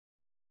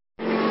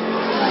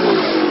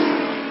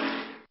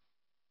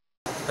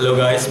Hello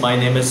guys, my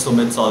name is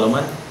Sumit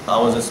Solomon. I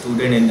was a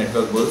student in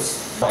Network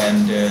Bulls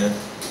and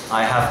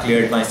I have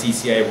cleared my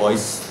CCIE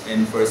Voice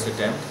in first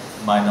attempt.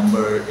 My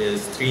number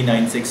is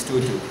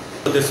 39622.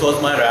 So this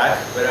was my rack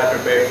where I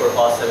prepared for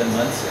past 7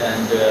 months,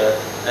 and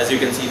as you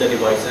can see the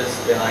devices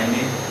behind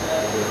me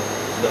and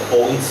the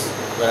phones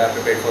where I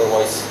prepared for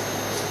voice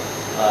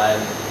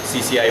and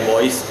CCIE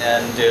Voice,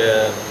 and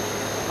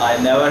I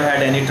never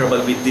had any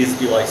trouble with these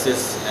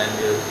devices, and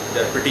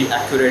they're pretty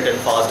accurate and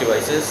fast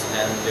devices,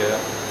 and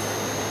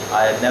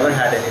I never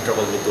had any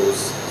trouble with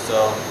those.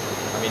 So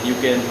I mean, you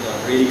can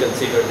really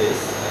consider this,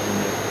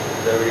 and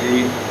they're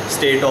really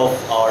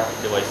state-of-art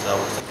devices, I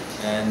would say.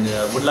 And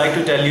would like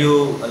to tell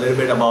you a little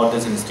bit about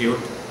this institute.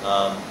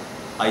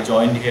 I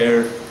joined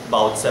here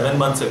about 7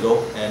 months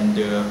ago, and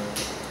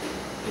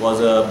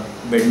was a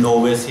bit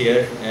novice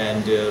here,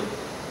 and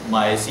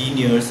my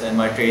seniors and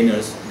my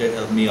trainers did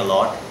help me a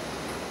lot.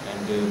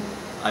 And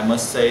I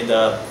must say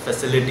the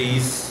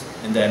facilities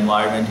in the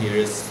environment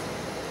here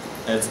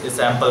it's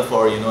ample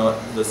for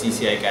the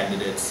CCI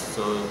candidates.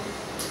 So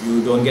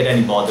you don't get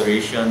any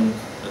botheration.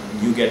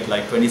 You get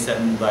like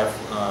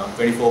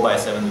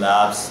 24/7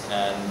 labs,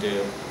 and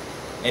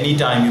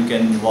anytime you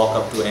can walk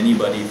up to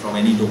anybody from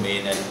any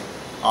domain and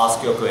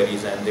ask your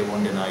queries, and they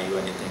won't deny you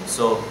anything.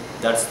 So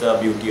that's the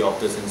beauty of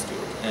this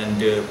institute.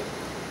 And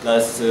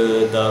plus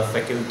the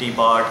faculty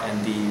part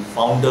and the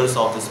founders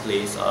of this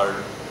place are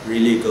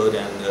really good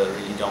and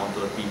really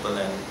down-to-earth people,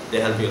 and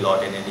they help you a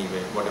lot in any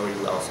way, whatever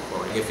you ask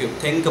for. If you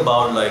think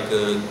about like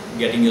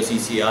getting your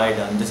CCI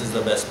done, this is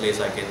the best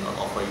place I can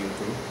offer you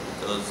to,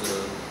 because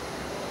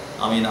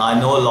I mean, I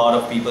know a lot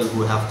of people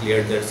who have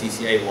cleared their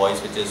CCIE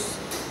Voice, which is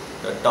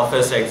the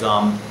toughest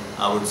exam,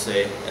 I would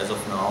say, as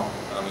of now.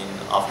 I mean,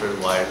 after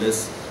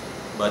wireless,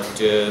 but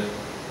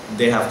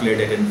they have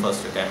cleared it in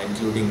first attempt,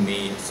 including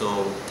me. So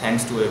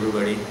thanks to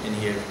everybody in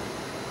here,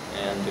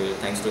 and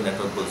thanks to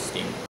Network Bulls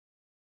team.